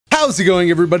How's it going,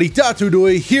 everybody?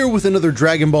 Dotodoya here with another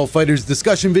Dragon Ball Fighterz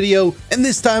discussion video, and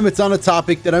this time it's on a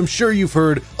topic that I'm sure you've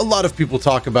heard a lot of people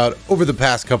talk about over the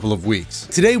past couple of weeks.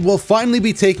 Today we'll finally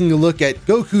be taking a look at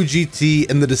Goku GT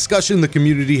and the discussion the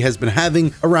community has been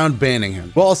having around banning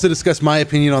him. We'll also discuss my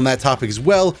opinion on that topic as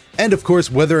well, and of course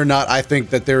whether or not I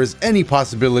think that there is any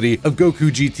possibility of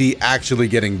Goku GT actually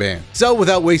getting banned. So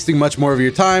without wasting much more of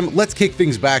your time, let's kick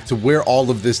things back to where all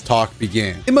of this talk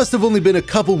began. It must have only been a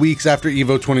couple weeks after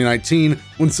EVO 2019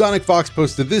 when Sonic Fox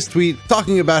posted this tweet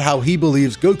talking about how he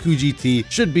believes Goku GT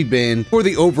should be banned for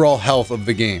the overall health of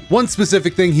the game. One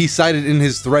specific thing he cited in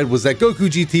his thread was that Goku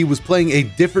GT was playing a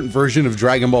different version of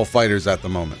Dragonball Fighterz at the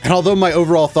moment. And although my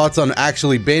overall thoughts on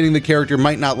actually banning the character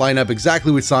might not line up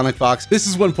exactly with Sonic Fox, this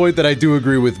is one point that I do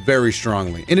agree with very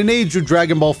strongly. In an age of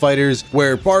Dragonball Fighterz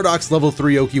where Bardock's level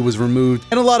 3 Oki was removed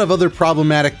and a lot of other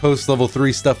problematic post level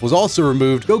 3 stuff was also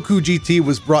removed, Goku GT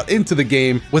was brought into the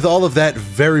game with all of that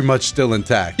very much still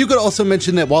intact. You could also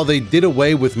mention that while they did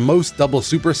away with most double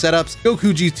super setups,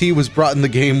 Goku GT was brought in the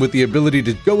game with the ability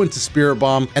to go into Spirit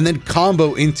Bomb and then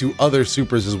combo into other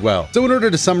supers as well. So in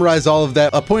order to summarize all of that,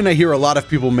 a point I hear a lot of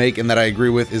people make and that I agree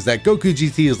with is that Goku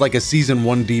GT is like a Season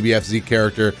 1 Dbfz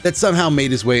character that somehow made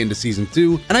his way into Season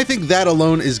 2, and I think that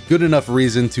alone is good enough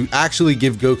reason to actually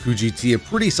give Goku GT a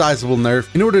pretty sizable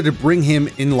nerf in order to bring him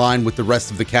in line with the rest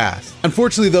of the cast.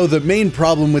 Unfortunately though, the main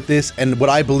problem with this, and what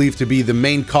I believe to be the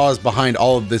main cause behind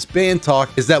all of this ban talk,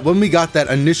 is that when we got that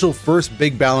initial first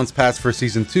big balance patch for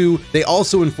Season 2, they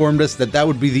also informed us that that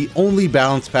would be the only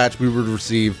balance patch we would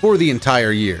receive for the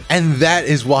entire year. And that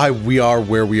is why we are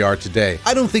where we are today.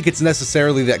 I don't think it's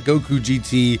necessarily that Goku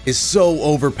GT is so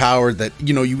overpowered that,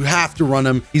 you have to run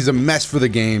him. He's a mess for the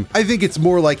game. I think it's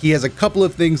more like he has a couple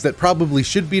of things that probably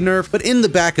should be nerfed, but in the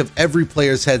back of every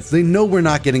player's heads, they know we're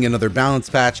not getting another balance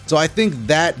patch. So I think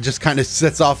that just kind of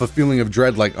sets off a feeling of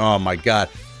dread, like, oh my God,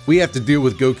 we have to deal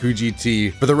with Goku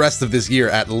GT for the rest of this year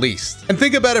at least. And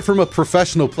think about it from a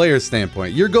professional player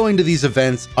standpoint. You're going to these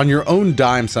events on your own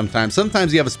dime sometimes.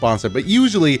 Sometimes you have a sponsor, but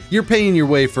usually you're paying your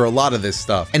way for a lot of this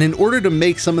stuff. And in order to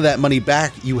make some of that money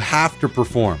back, you have to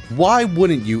perform. Why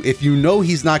wouldn't you if you know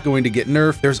he's not going to get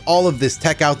nerfed? There's all of this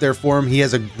tech out there for him. He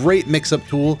has a great mix-up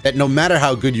tool that no matter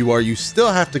how good you are, you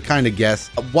still have to kind of guess.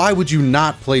 Why would you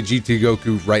not play GT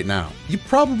Goku right now? You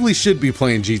probably should be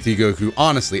playing GT Goku,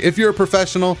 honestly. If you're a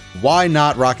professional, why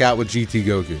not rock out with GT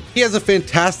Goku? He has a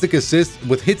fantastic assist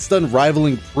with hit stun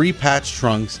rivaling pre-patch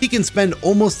Trunks. He can spend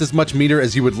almost as much meter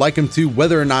as you would like him to,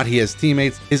 whether or not he has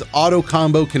teammates. His auto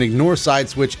combo can ignore side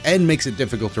switch and makes it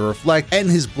difficult to reflect, and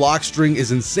his block string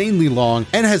is insanely long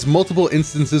and has multiple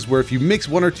instances where if you mix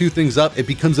one or two things up, it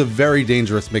becomes a very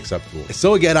dangerous mix-up tool.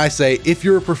 So again, I say, if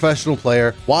you're a professional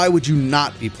player, why would you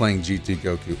not be playing GT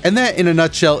Goku? And that, in a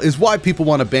nutshell, is why people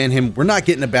want to ban him. We're not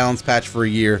getting a balance patch for a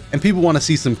year, and people want to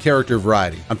see some character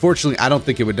variety. Unfortunately, I don't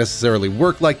think it would necessarily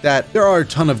work like that. There are a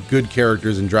ton of good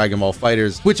characters in Dragon Ball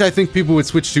Fighterz, which I think people would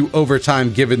switch to over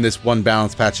time given this one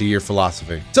balance patch a year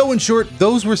philosophy. So in short,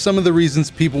 those were some of the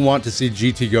reasons people want to see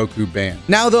GT Goku banned.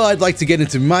 Now though, I'd like to get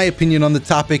into my opinion on the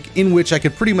topic, in which I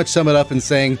could pretty much sum it up in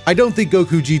saying, I don't think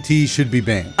Goku GT should be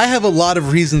banned. I have a lot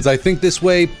of reasons I think this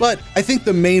way, but I think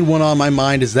the main one on my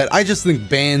mind is that I just think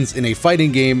bans in a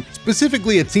fighting game,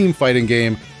 specifically a team fighting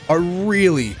game, are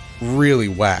really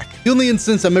whack. The only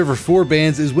instance I'm ever for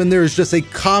bans is when there is just a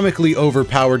comically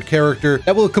overpowered character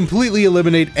that will completely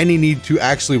eliminate any need to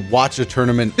actually watch a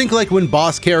tournament. Think like when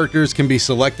boss characters can be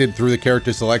selected through the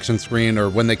character selection screen, or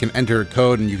when they can enter a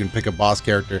code and you can pick a boss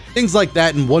character. Things like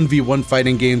that in 1v1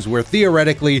 fighting games where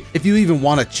theoretically, if you even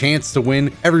want a chance to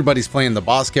win, everybody's playing the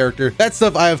boss character. That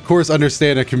stuff I of course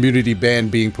understand a community ban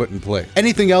being put in play.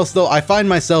 Anything else though, I find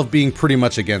myself being pretty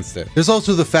much against it. There's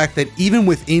also the fact that even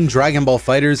within Dragon Ball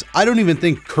Fighterz, I don't even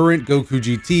think current Goku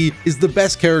GT is the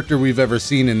best character we've ever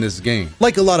seen in this game.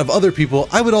 Like a lot of other people,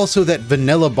 I would also that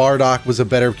Vanilla Bardock was a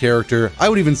better character. I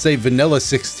would even say Vanilla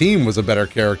 16 was a better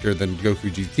character than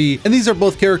Goku GT, and these are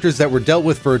both characters that were dealt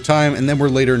with for a time and then were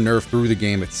later nerfed through the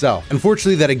game itself.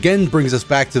 Unfortunately, that again brings us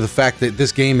back to the fact that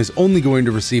this game is only going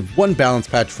to receive one balance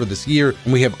patch for this year,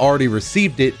 and we have already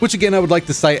received it, which again I would like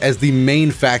to cite as the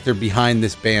main factor behind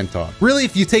this ban talk. Really,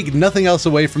 if you take nothing else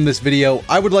away from this video,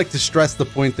 I would like to stress the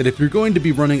point that if you're going to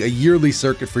be running a yearly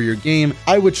circuit for your game,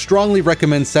 I would strongly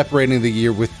recommend separating the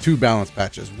year with two balance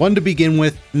patches. One to begin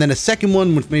with, and then a second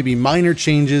one with maybe minor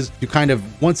changes to kind of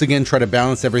once again try to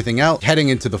balance everything out heading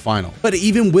into the final. But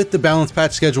even with the balance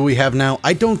patch schedule we have now,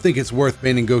 I don't think it's worth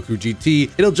banning Goku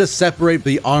GT. It'll just separate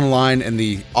the online and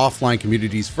the offline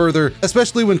communities further,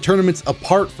 especially when tournaments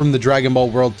apart from the Dragon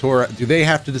Ball World Tour, do they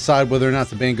have to decide whether or not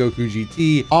to ban Goku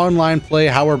GT? Online play,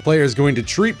 how are players going to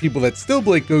treat people that still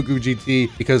play Goku GT?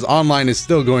 Because because online is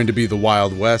still going to be the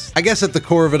Wild West. I guess at the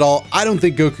core of it all, I don't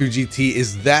think Goku GT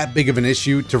is that big of an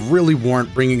issue to really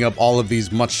warrant bringing up all of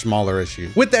these much smaller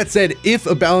issues. With that said, if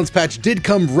a balance patch did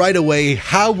come right away,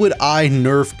 how would I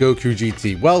nerf Goku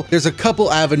GT? Well, there's a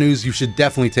couple avenues you should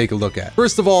definitely take a look at.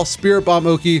 First of all, Spirit Bomb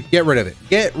Oki, get rid of it.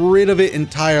 Get rid of it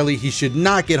entirely. He should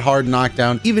not get hard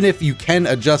knockdown, even if you can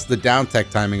adjust the down tech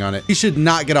timing on it. He should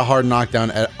not get a hard knockdown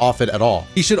off it at all.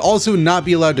 He should also not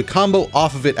be allowed to combo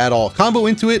off of it at all. Combo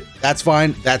into it, that's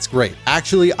fine, that's great.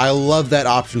 Actually, I love that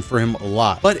option for him a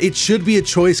lot, but it should be a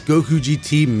choice Goku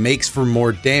GT makes for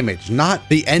more damage, not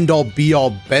the end-all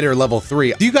be-all better level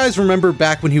 3. Do you guys remember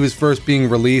back when he was first being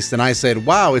released and I said,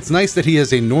 wow, it's nice that he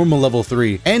has a normal level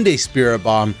 3 and a Spirit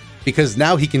Bomb, because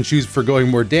now he can choose for going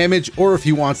more damage or if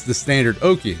he wants the standard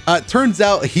Oki. Turns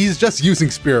out he's just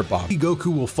using Spirit Bomb. Goku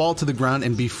will fall to the ground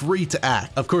and be free to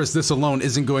act. Of course, this alone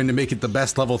isn't going to make it the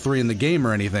best level 3 in the game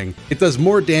or anything. It does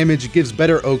more damage, it gives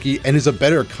better Oki, and is a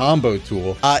better combo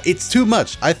tool. It's too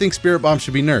much. I think Spirit Bomb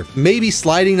should be nerfed. Maybe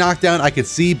sliding knockdown I could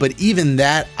see, but even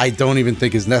that I don't even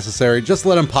think is necessary. Just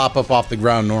let him pop up off the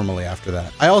ground normally after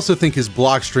that. I also think his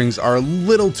block strings are a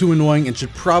little too annoying and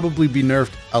should probably be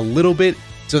nerfed a little bit,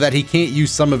 so that he can't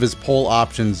use some of his pole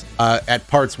options at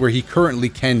parts where he currently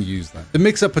can use them. The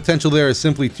mix-up potential there is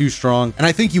simply too strong, and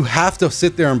I think you have to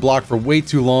sit there and block for way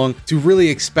too long to really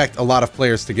expect a lot of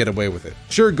players to get away with it.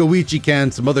 Sure, Goichi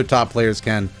can, some other top players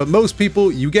can, but most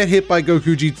people, you get hit by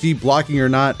Goku GT, blocking or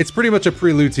not, it's pretty much a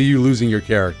prelude to you losing your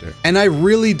character. And I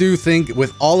really do think,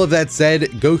 with all of that said,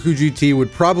 Goku GT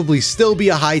would probably still be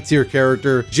a high-tier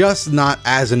character, just not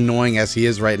as annoying as he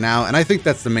is right now, and I think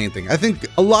that's the main thing. I think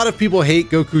a lot of people hate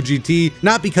Goku GT,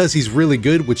 not because he's really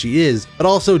good, which he is, but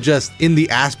also just in the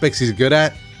aspects he's good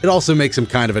at. It also makes him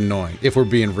kind of annoying, if we're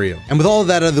being real. And with all of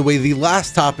that out of the way, the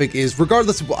last topic is,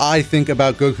 regardless of what I think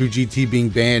about Goku GT being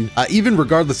banned, even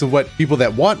regardless of what people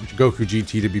that want Goku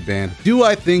GT to be banned, do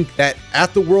I think that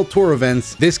at the World Tour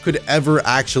events, this could ever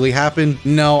actually happen?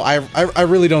 No, I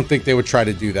really don't think they would try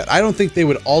to do that. I don't think they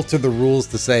would alter the rules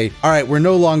to say, all right, we're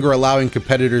no longer allowing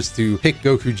competitors to pick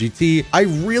Goku GT. I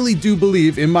really do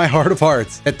believe in my heart of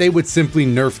hearts that they would simply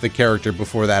nerf the character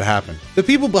before that happened. The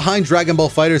people behind Dragon Ball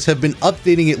Fighterz have been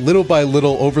updating it little by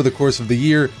little over the course of the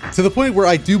year, to the point where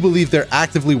I do believe they're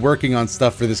actively working on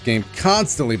stuff for this game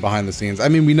constantly behind the scenes. I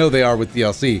mean, we know they are with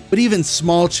DLC, but even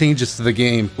small changes to the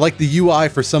game, like the UI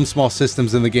for some small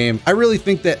systems in the game, I really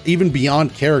think that even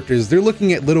beyond characters, they're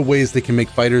looking at little ways they can make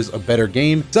Fighterz a better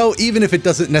game. So even if it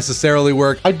doesn't necessarily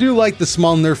work, I do like the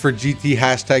small nerf for GT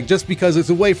hashtag, just because it's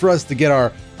a way for us to get our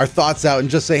thoughts out and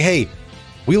just say, hey,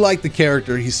 we like the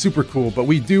character, he's super cool, but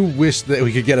we do wish that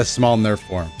we could get a small nerf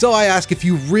for him. So I ask, if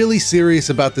you're really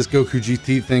serious about this Goku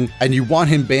GT thing and you want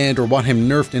him banned or want him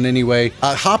nerfed in any way,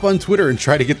 hop on Twitter and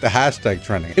try to get the hashtag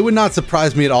trending. It would not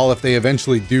surprise me at all if they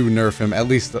eventually do nerf him, at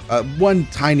least one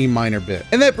tiny minor bit.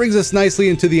 And that brings us nicely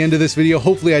into the end of this video.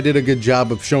 Hopefully I did a good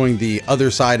job of showing the other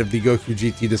side of the Goku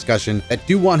GT discussion that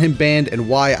do want him banned and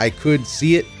why I could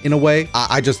see it in a way.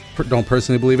 I just don't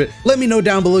personally believe it. Let me know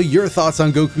down below your thoughts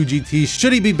on Goku GT.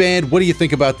 Should he be banned? What do you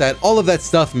think about that? All of that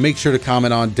stuff, make sure to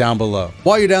comment on down below.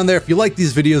 While you're down there, if you like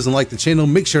these videos and like the channel,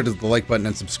 make sure to hit the like button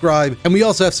and subscribe. And we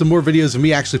also have some more videos of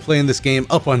me actually playing this game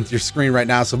up on your screen right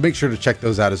now, so make sure to check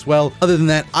those out as well. Other than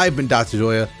that, I've been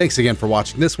Dotodoya. Thanks again for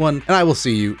watching this one, and I will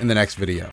see you in the next video.